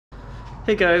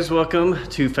Hey guys, welcome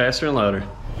to Faster and Louder.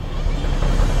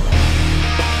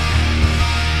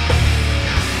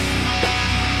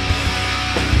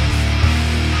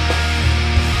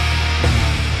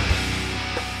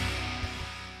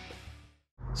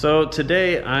 So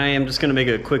today I am just going to make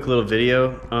a quick little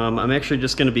video. I'm actually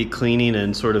just going to be cleaning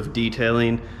and sort of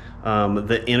detailing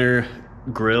the inner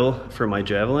grille for my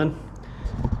Javelin.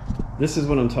 This is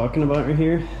what I'm talking about right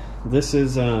here. This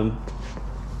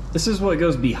is what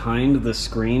goes behind the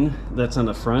screen that's on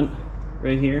the front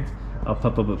right here. I'll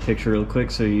pop up a picture real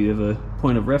quick so you have a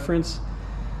point of reference.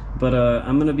 But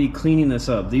I'm going to be cleaning this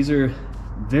up. These are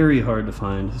very hard to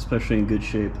find, especially in good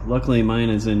shape. Luckily mine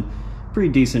is in pretty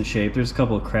decent shape. There's a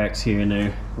couple of cracks here and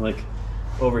there, like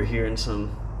over here and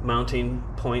some mounting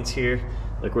points here,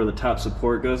 like where the top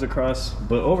support goes across.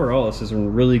 But overall this is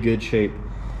in really good shape.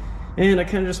 And I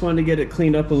kind of just wanted to get it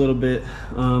cleaned up a little bit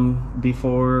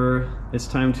before it's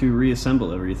time to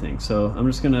reassemble everything. So I'm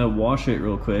just gonna wash it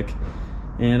real quick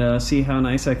and see how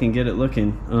nice I can get it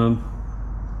looking.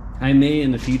 I may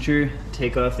in the future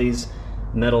take off these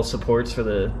metal supports for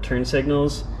the turn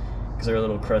signals because they're a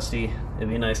little crusty. It'd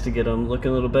be nice to get them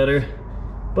looking a little better,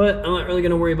 but I'm not really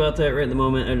gonna worry about that right at the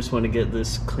moment. I just want to get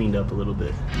this cleaned up a little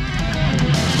bit.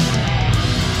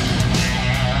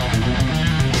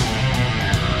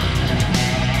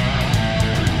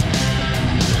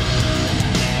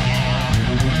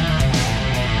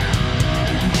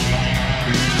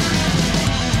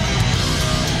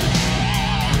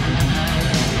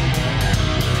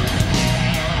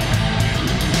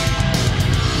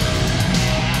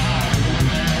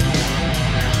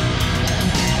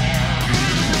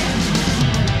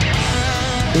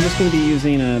 I'm just going to be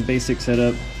using a basic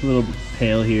setup, a little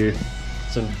pail here,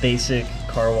 some basic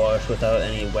car wash without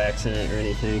any wax in it or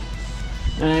anything.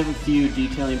 And I have a few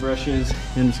detailing brushes.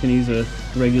 I'm just going to use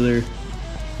a regular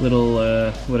little,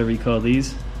 whatever you call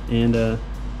these, and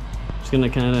just going to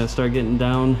kind of start getting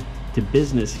down to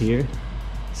business here,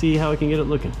 see how I can get it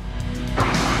looking.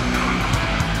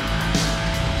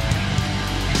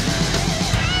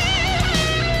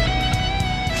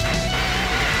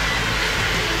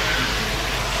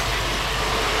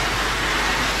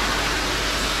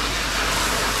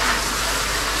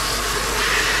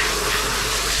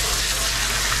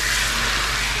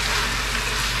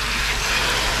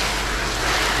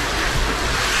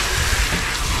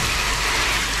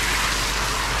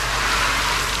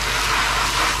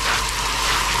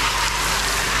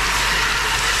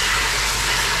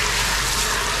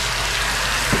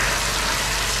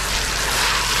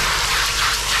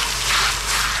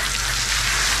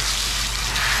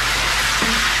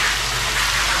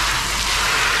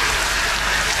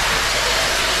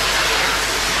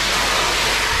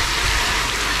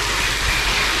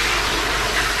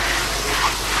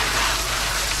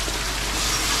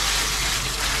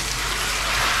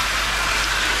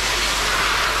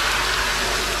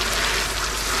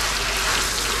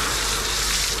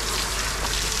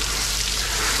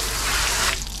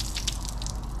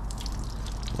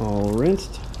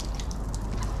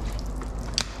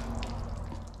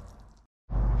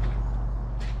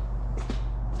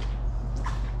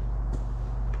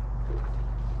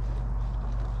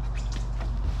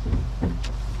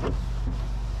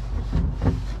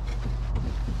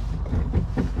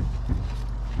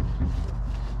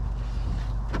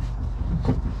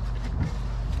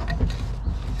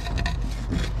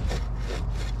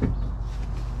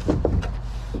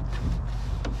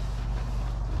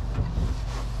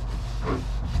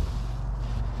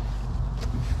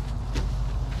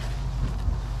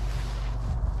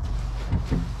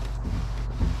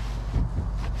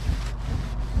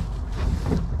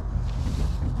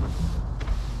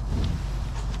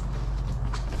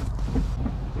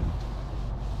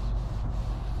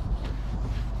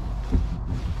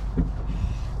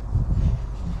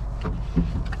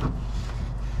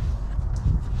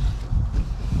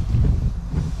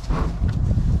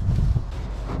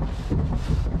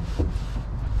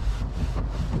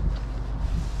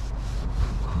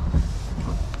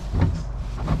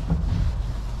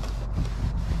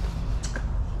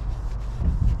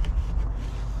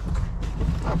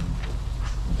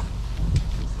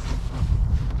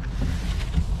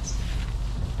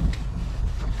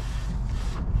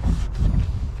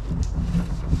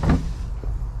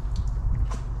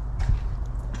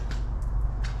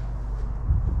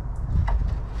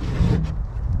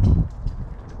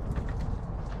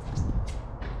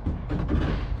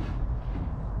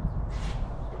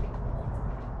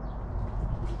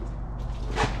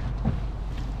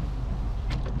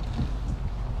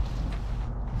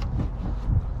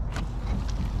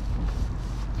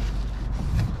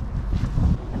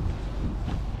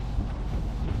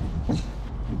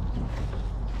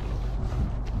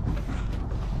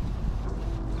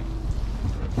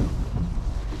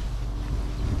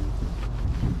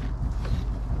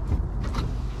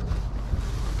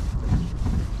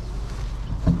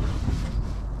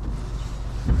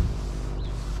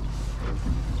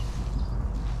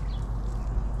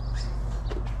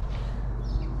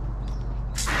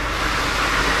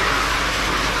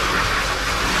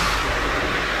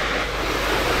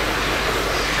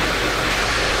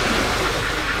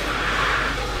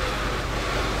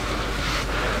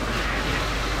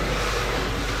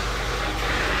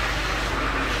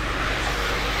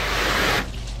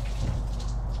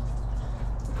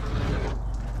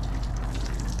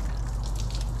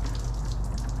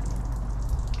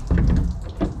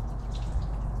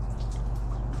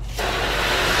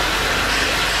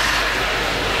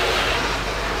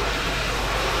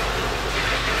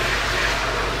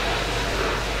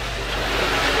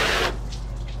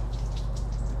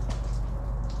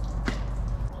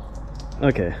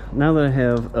 Okay, now that I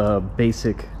have a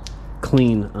basic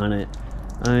clean on it,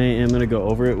 I am going to go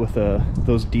over it with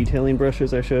those detailing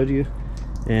brushes I showed you.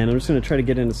 And I'm just going to try to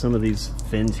get into some of these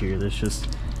fins here. There's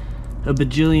just a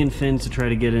bajillion fins to try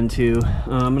to get into.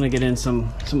 I'm going to get in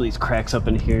some of these cracks up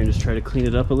in here and just try to clean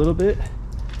it up a little bit.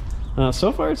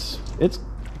 So far it's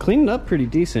cleaning up pretty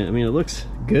decent. I mean, it looks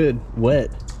good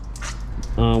wet.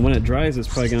 When it dries, it's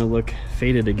probably going to look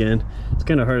faded again. It's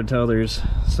kind of hard to tell. There's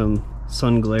some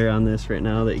sun glare on this right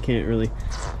now that you can't really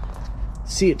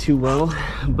see it too well,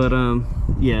 but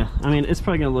yeah, I mean, it's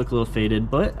probably gonna look a little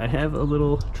faded, but I have a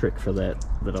little trick for that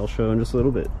I'll show in just a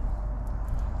little bit.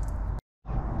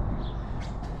 I'm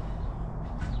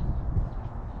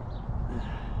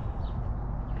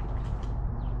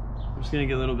just gonna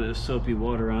get a little bit of soapy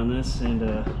water on this and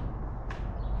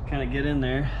kind of get in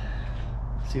there,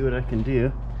 see what I can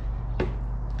do.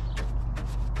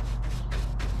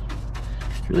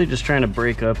 Really just trying to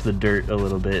break up the dirt a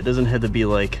little bit. It doesn't have to be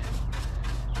like,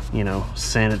 you know,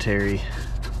 sanitary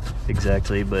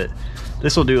exactly, but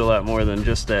this will do a lot more than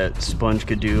just that sponge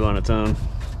could do on its own.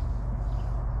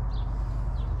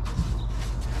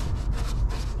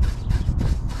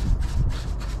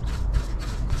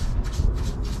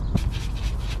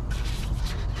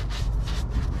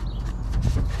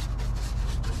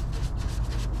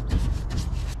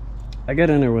 I got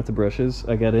in there with the brushes.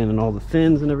 I got in all the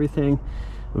fins and everything.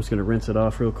 I'm just gonna rinse it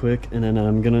off real quick and then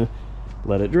I'm gonna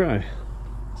let it dry.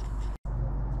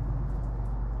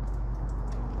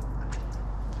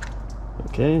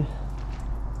 Okay,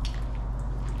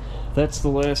 that's the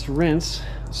last rinse.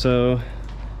 So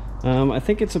I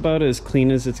think it's about as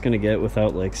clean as it's gonna get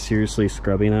without like seriously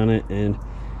scrubbing on it, and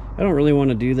I don't really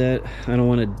want to do that. I don't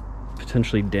want to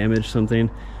potentially damage something,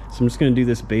 so I'm just gonna do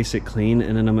this basic clean,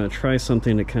 and then I'm gonna try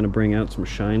something to kind of bring out some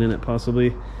shine in it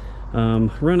possibly.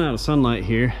 Run out of sunlight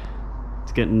here.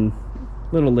 It's getting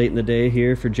a little late in the day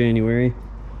here for January,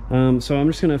 so I'm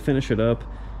just gonna finish it up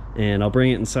and I'll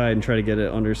bring it inside and try to get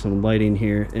it under some lighting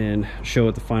here and show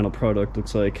what the final product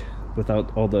looks like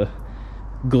without all the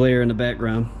glare in the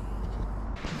background.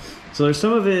 So there's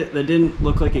some of it that didn't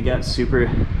look like it got super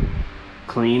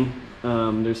clean.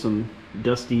 There's some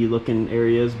dusty looking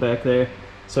areas back there,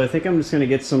 so I think I'm just gonna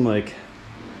get some like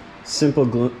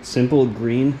simple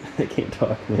green I can't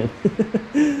talk, man.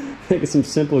 Get some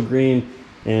simple green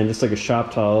and just like a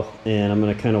shop towel, and I'm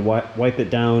gonna kind of wipe it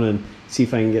down and see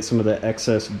if I can get some of the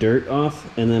excess dirt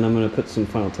off, and then I'm gonna put some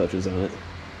final touches on it.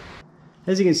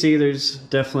 As you can see, there's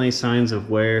definitely signs of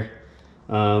wear.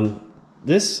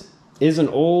 This is an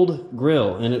old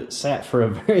grill and it sat for a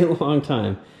very long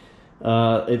time.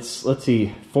 It's, let's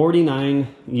see, 49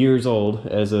 years old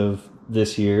as of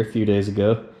this year, a few days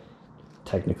ago,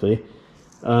 technically.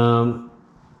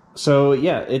 So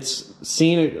yeah, it's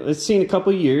seen a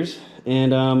couple years,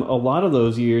 and a lot of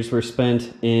those years were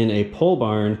spent in a pole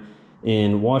barn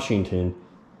in Washington,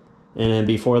 and then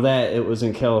before that it was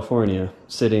in California,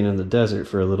 sitting in the desert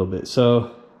for a little bit.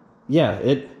 So yeah,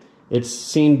 it's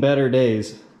seen better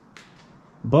days,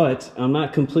 but I'm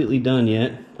not completely done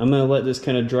yet. I'm gonna let this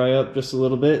kind of dry up just a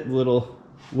little bit, little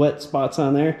wet spots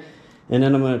on there, and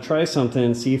then I'm gonna try something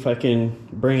and see if I can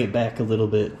bring it back a little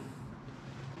bit.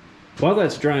 While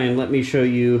that's drying, let me show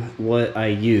you what I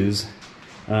use.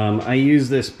 I use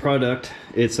this product.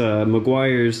 It's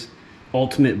Meguiar's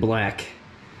Ultimate Black.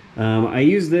 I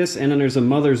use this, and then there's a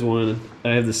Mother's one.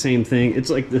 I have the same thing. It's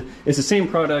like it's the same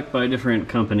product by a different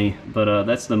company, but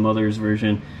that's the Mother's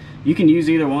version. You can use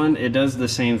either one. It does the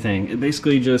same thing. It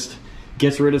basically just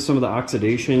gets rid of some of the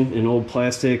oxidation in old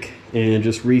plastic and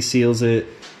just reseals it,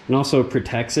 and also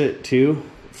protects it too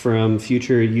from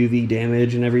future UV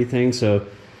damage and everything. So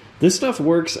this stuff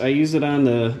works. I used it on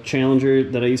the Challenger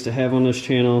that I used to have on this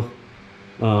channel.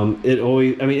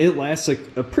 It lasts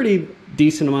a pretty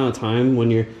decent amount of time when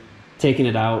you're taking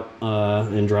it out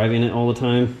and driving it all the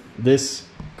time. This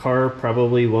car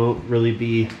probably won't really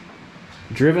be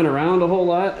driven around a whole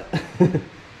lot,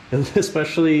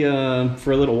 especially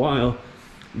for a little while.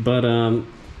 But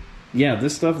yeah,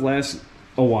 this stuff lasts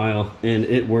a while and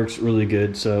it works really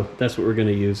good, so that's what we're gonna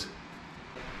use.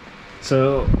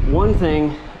 So one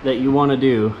thing that you want to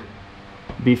do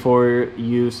before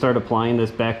you start applying this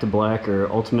back to black or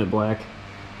Ultimate Black,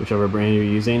 whichever brand you're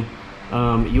using,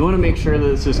 you want to make sure that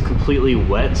this is completely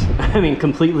wet. I mean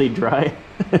completely dry.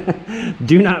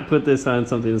 Do not put this on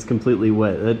something that's completely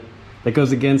wet. That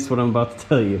goes against what I'm about to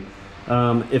tell you.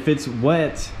 If it's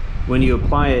wet, when you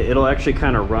apply it, it'll actually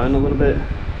kind of run a little bit.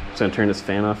 I'm just gonna turn this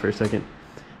fan off for a second.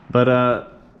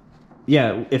 But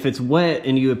yeah, if it's wet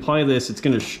and you apply this, it's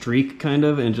gonna streak kind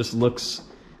of and just looks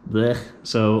blech.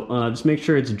 So just make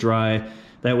sure it's dry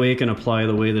That way it can apply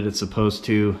the way that it's supposed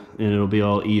to, and it'll be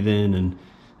all even and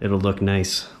it'll look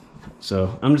nice.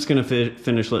 So I'm just gonna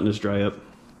finish letting this dry up.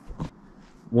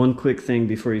 One quick thing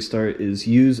before you start is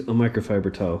use a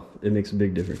microfiber towel. It makes a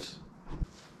big difference.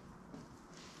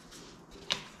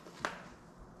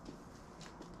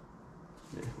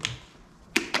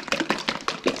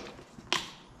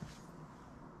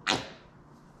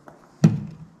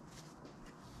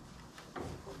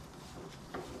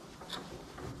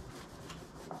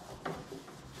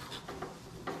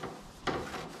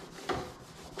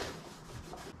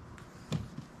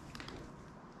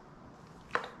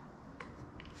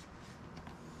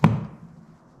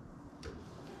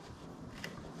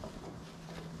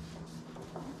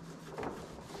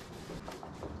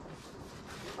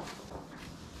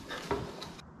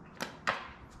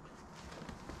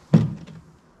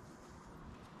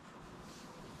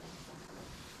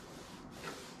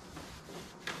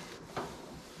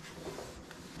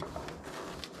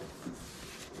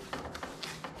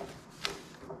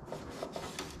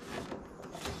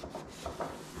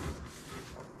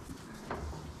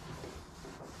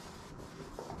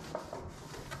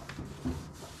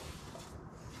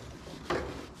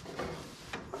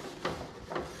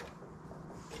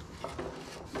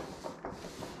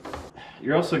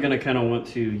 You're also going to kind of want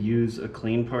to use a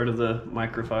clean part of the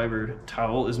microfiber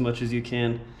towel as much as you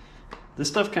can. This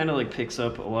stuff kind of like picks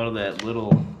up a lot of that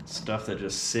little stuff that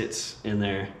just sits in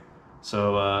there.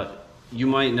 So you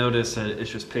might notice that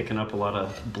it's just picking up a lot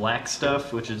of black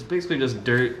stuff, which is basically just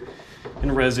dirt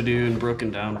and residue and broken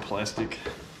down plastic.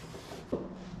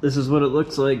 This is what it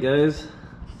looks like, guys.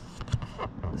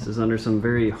 This is under some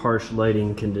very harsh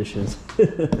lighting conditions.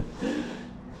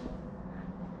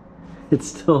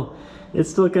 It's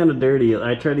still kind of dirty.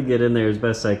 I tried to get in there as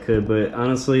best I could, but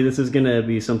honestly, this is gonna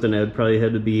be something that would probably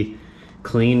have to be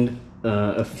cleaned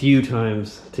a few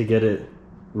times to get it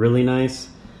really nice.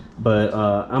 But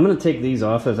I'm gonna take these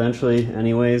off eventually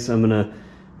anyways. I'm gonna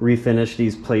refinish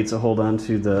these plates that hold on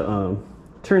to the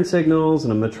turn signals,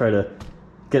 and I'm gonna try to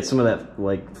get some of that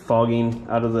like fogging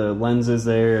out of the lenses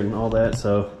there and all that.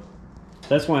 So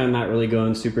that's why I'm not really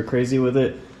going super crazy with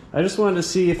it. I just wanted to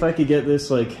see if I could get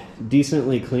this like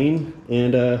decently clean,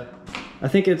 and I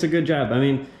think it's a good job. I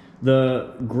mean,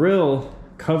 the grill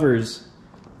covers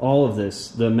all of this.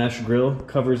 The mesh grill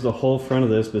covers the whole front of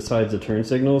this besides the turn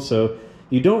signal, so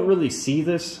you don't really see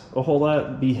this a whole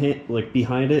lot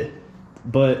behind it,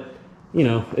 but you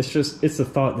know, it's the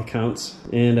thought that counts,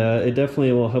 and it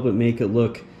definitely will help it make it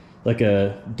look like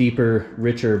a deeper,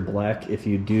 richer black if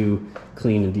you do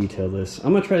clean and detail this.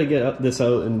 I'm gonna try to get this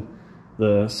out in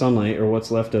the sunlight, or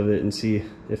what's left of it, and see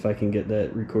if I can get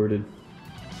that recorded.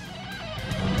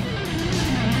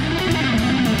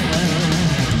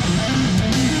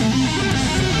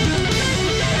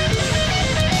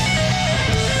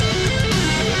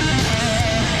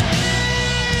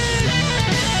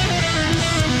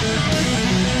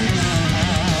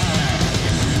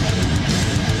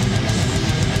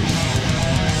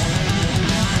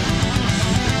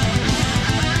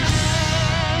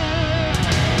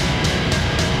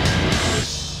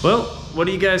 Well, what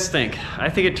do you guys think? I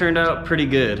think it turned out pretty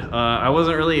good. I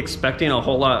wasn't really expecting a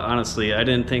whole lot, honestly. I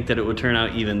didn't think that it would turn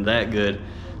out even that good.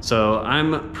 So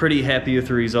I'm pretty happy with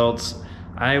the results.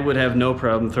 I would have no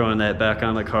problem throwing that back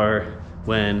on the car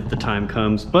when the time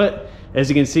comes. But as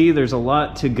you can see, there's a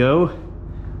lot to go.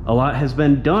 A lot has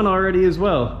been done already as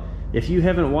well. If you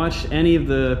haven't watched any of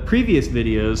the previous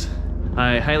videos,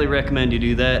 I highly recommend you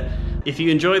do that. If you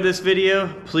enjoyed this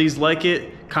video, please like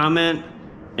it, comment,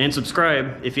 and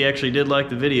subscribe if you actually did like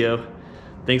the video.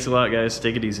 Thanks a lot, guys.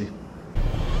 Take it easy.